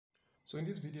So in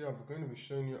this video, I'm going to be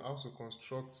showing you how to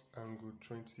construct angle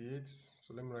 28.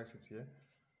 So let me write it here.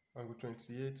 Angle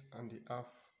 28 and the half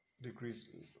degrees.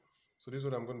 So this is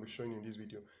what I'm going to be showing you in this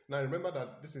video. Now remember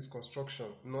that this is construction,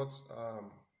 not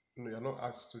you're not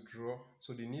asked to draw.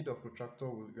 So the need of protractor,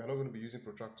 you're not going to be using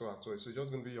protractor at all. So it's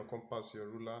just going to be your compass, your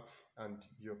ruler, and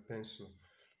your pencil.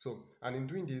 So, and in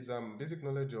doing this, basic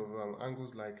knowledge of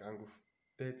angles like angle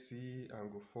 30,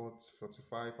 angle 40,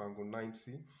 45, angle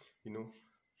 90,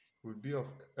 will be of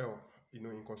help,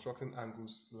 in constructing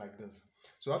angles like this.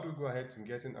 So how do we go ahead in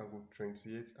getting angle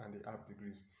 28 and a half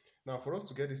degrees? Now, for us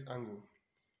to get this angle,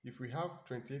 if we have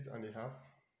 28 and a half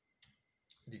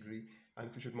degree, and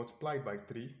if we should multiply it by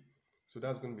 3, so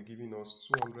that's going to be giving us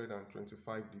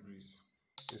 225 degrees.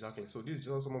 Exactly. So these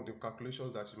are just some of the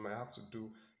calculations that you might have to do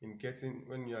in getting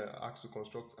when you are asked to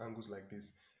construct angles like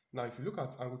this. Now, if you look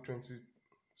at angle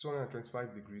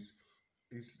 225 degrees,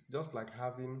 it's just like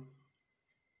having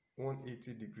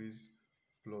 180 degrees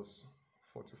plus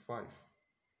 45.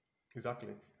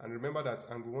 Exactly. And remember that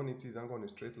angle 180 is angle on a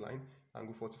straight line.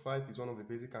 Angle 45 is one of the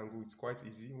basic angles. It's quite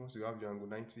easy. Once you have your angle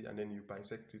 90 and then you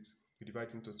bisect it, you divide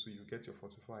it into 2, you get your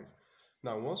 45.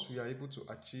 Now, once we are able to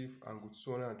achieve angle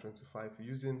 225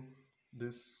 using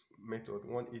this method,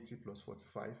 180 plus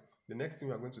 45, the next thing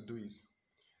we are going to do is,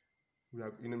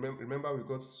 remember we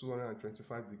got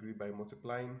 225 degrees by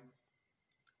multiplying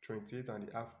 28 and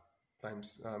a half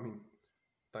times,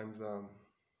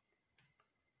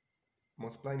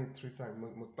 multiplying it 3 times,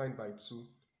 multiplying by 2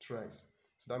 tries.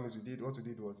 So that means what we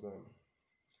did was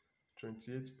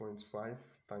 28.5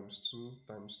 times 2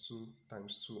 times 2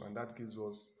 times 2, and that gives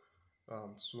us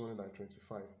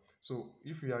 225. So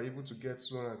if we are able to get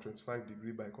 225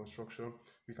 degrees by construction,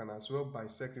 we can as well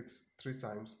bisect it 3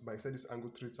 times, bisect this angle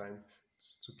 3 times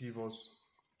to give us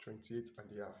 28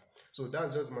 and a half. So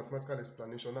that's just mathematical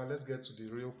explanation. Now let's get to the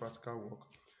real practical work.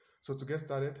 So to get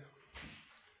started,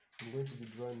 I'm going to be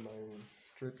drawing my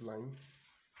straight line.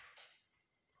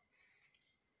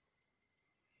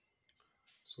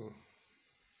 So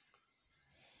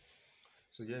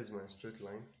here is my straight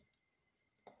line.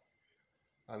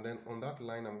 And then on that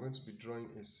line, I'm going to be drawing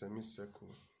a semicircle.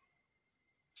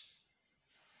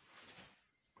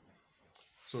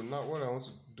 So now what I want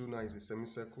to do now is a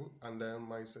semicircle, and then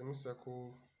my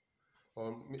semicircle,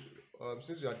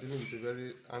 since we are dealing with a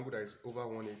very angle that is over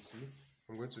 180,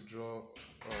 I'm going to draw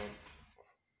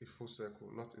a full circle,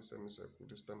 not a semicircle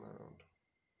this time around.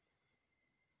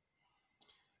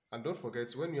 And don't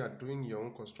forget, when you are doing your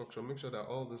own construction, make sure that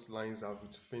all these lines are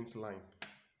with faint line.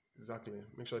 Exactly.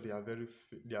 Make sure they are very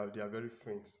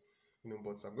faint.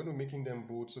 But I'm going to be making them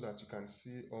bold so that you can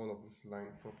see all of this line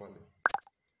properly.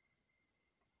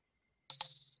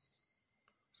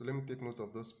 So let me take note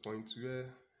of this point where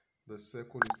the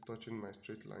circle is touching my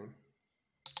straight line.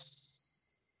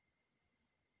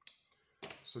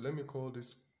 So let me call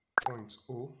this point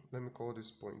O, let me call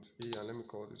this point A, and let me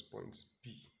call this point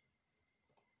B.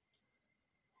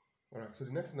 Alright, so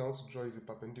the next thing I want to draw is a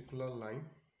perpendicular line.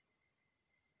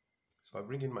 So I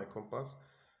bring in my compass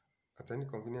at any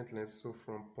convenient length. So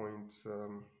from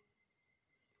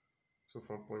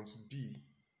point B,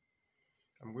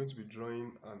 I'm going to be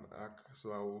drawing an arc.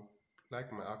 So I will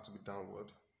like my arc to be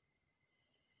downward,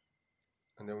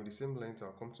 and then with the same length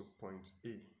I'll come to point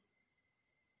A.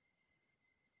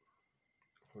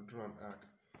 I'll draw an arc.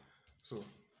 So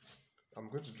I'm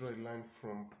going to draw a line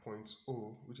from point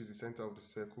O, which is the center of the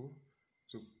circle,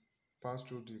 to pass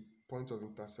through the point of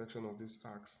intersection of these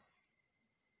arcs.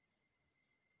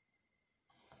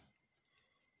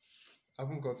 I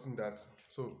haven't gotten that.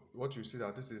 So what you see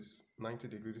that this is 90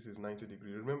 degrees, this is 90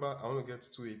 degrees. Remember, I want to get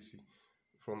 280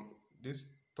 from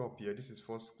this top here. This is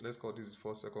first, let's call this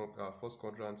first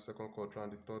quadrant, second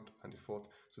quadrant, the third, and the fourth.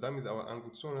 So that means our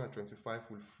angle 225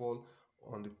 will fall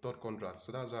on the third quadrant.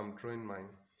 So that's why I'm drawing my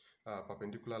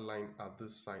perpendicular line at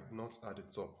this side, not at the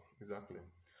top. Exactly.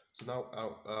 So now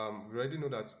we already know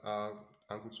that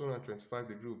angle 225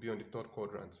 degrees will be on the third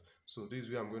quadrant. So this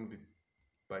is where I'm going to be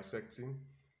bisecting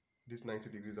this 90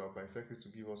 degrees. I'll bisect it to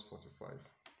give us 45.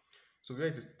 So where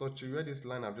it is touching, where this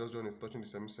line I've just drawn is touching the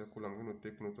semicircle, I'm going to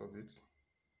take note of it.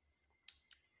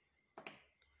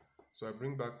 So I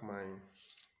bring back my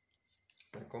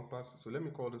compass. So let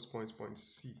me call this point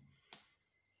C.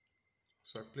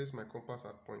 So I place my compass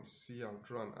at point C. I'll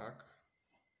draw an arc.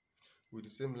 With the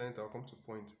same length, I'll come to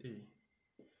point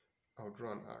A. I'll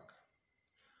draw an arc.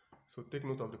 So take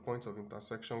note of the point of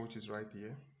intersection, which is right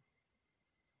here.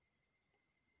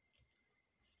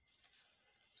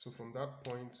 So from that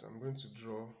point, I'm going to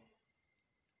draw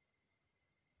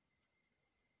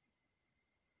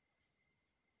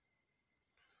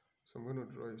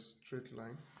a straight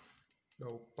line. that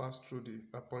will pass through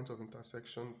the point of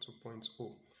intersection to point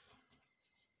O.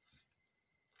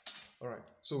 Alright,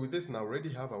 so with this now, we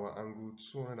already have our angle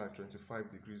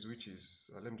 225 degrees, which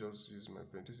is, let me just use my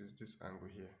pen, this is this angle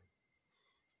here.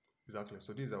 Exactly,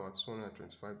 so this is our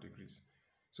 225 degrees.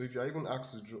 So if you are even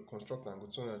asked to construct an angle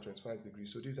 225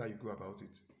 degrees, so this is how you go about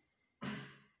it.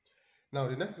 Now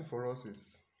the next thing for us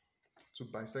is to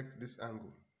bisect this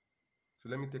angle. So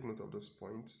let me take note of those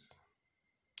points.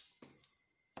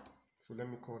 So let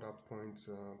me call that point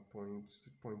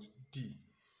D.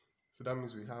 So that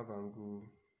means we have angle,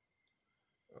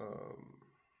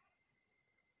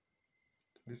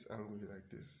 this angle here like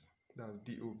this. That's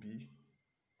DOB,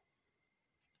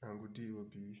 angle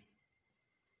DOB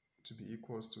to be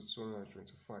equals to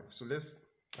 225. So let's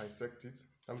bisect it.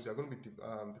 That means we are going to be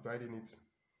dividing it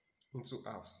into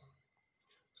halves.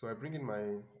 So I bring in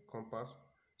my compass.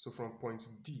 So from point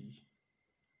D,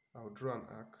 I'll draw an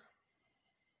arc.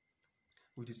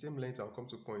 With the same length, I'll come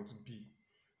to point B.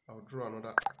 I'll draw another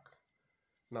arc.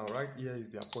 Now right here is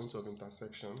their point of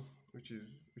intersection, which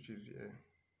is here.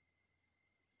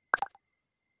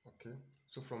 Okay,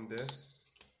 so from there,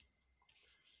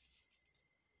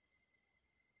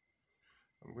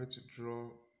 I'm going to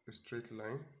draw a straight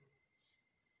line.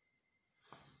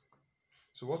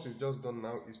 So what we've just done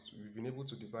now is we've been able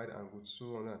to divide angle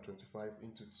 225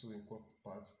 into two equal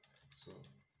parts. So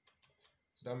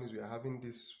that means we are having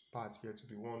this part here to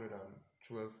be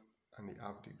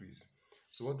 112.5 degrees.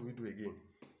 So what do we do again?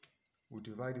 We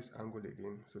divide this angle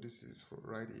again. So this is for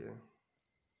right here.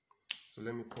 So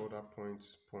let me call that point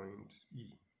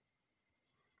E.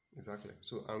 Exactly.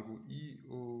 So angle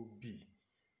EOB,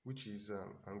 which is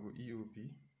angle EOB,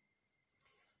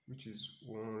 which is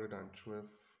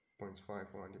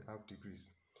 112.5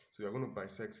 degrees. So you're going to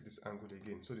bisect this angle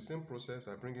again. So the same process,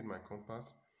 I bring in my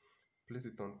compass, place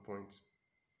it on point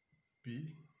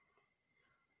B.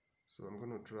 So I'm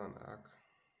going to draw an arc.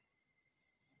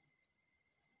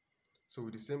 So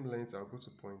with the same length, I'll go to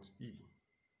point E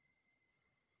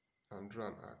and draw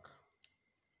an arc.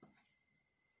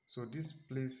 So this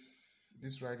place,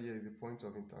 this right here is the point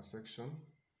of intersection.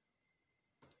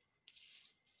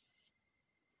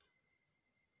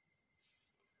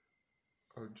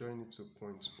 I'll join it to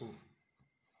point O.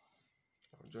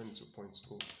 I'll join it to point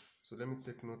O. So let me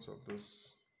take note of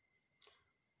this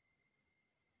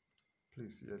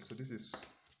place here. So this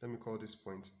is, let me call this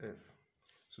point F.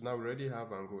 So now we already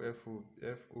have angle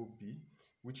FOB,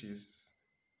 which is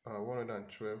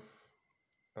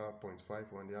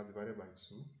 112.51 they have divided by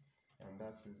 2, and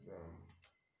that is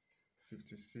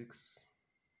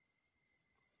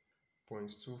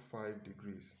 56.25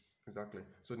 degrees. Exactly.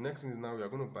 So the next thing is now we are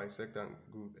going to bisect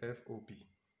angle FOB.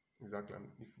 Exactly. And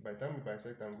if by the time we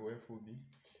bisect angle FOB,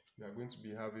 we are going to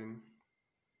be having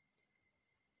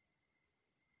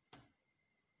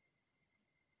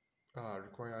our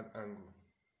required angle.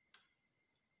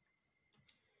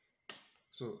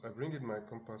 So I bring in my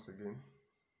compass again.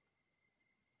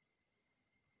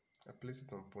 I place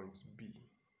it on point B.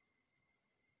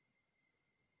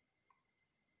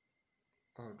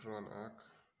 I'll draw an arc.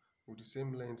 With the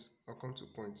same length, I'll come to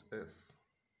point F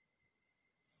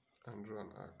and draw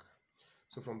an arc.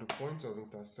 So from the point of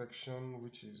intersection,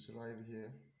 which is right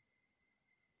here,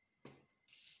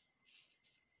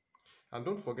 and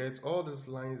don't forget all these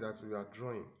lines that we are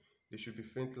drawing, they should be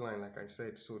faint line like I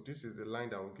said. So this is the line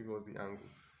that will give us the angle.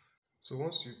 So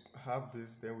once you have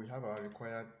this, then we have our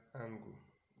required angle.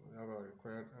 We have our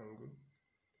required angle.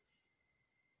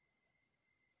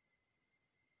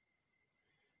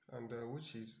 And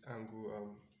which is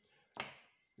angle,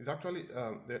 it's actually,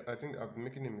 I think I've been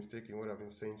making a mistake in what I've been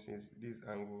saying since this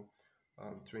angle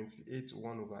 28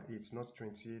 1 over 8, not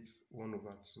 28 1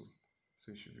 over 2.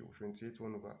 So it should be 28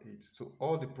 1 over 8. So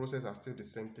all the processes are still the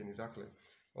same thing, exactly.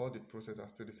 All the processes are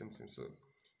still the same thing. So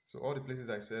all the places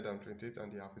I said 28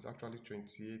 and a half is actually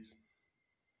 28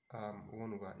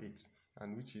 1 over 8,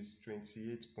 and which is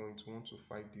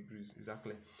 28.125 degrees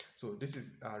exactly. So this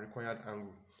is our required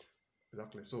angle.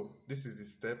 Exactly. So this is the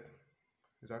step.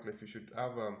 Exactly. If you should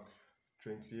have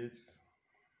 28.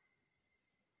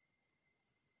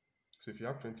 So if you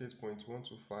have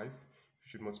 28.125, you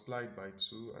should multiply it by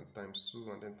 2 and times 2,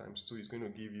 and then times 2 is going to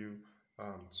give you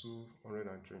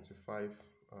 225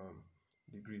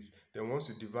 degrees. Then once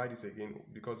you divide it again,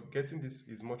 because getting this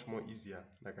is much more easier,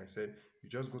 like I said, you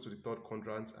just go to the third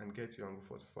quadrant and get your angle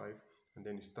 45, and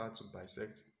then you start to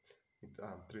bisect it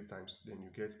 3 times, then you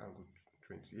get angle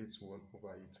 28 1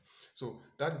 over 8. So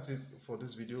that it is for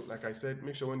this video. Like I said,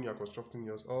 make sure when you are constructing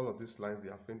yours, all of these lines, they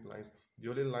are faint lines. The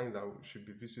only lines that should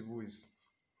be visible is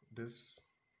this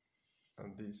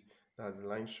and this. That's the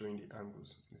line showing the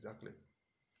angles. Exactly.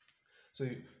 So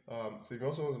if you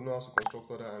also want to know how to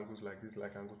construct other angles like this,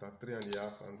 like angle 33.5,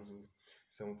 angle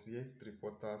 78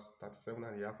 3/4,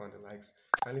 37.5, and the likes,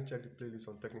 kindly check the playlist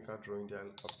on technical drawing. There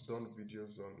I've done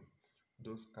videos on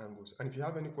those angles. And if you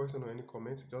have any question or any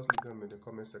comments, just leave them in the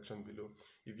comment section below.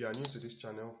 If you are new to this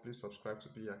channel, please subscribe to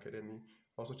PA Academy.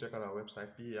 Also check out our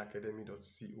website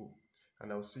paacademy.co,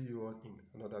 and I'll see you all in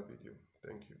another video.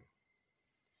 Thank you.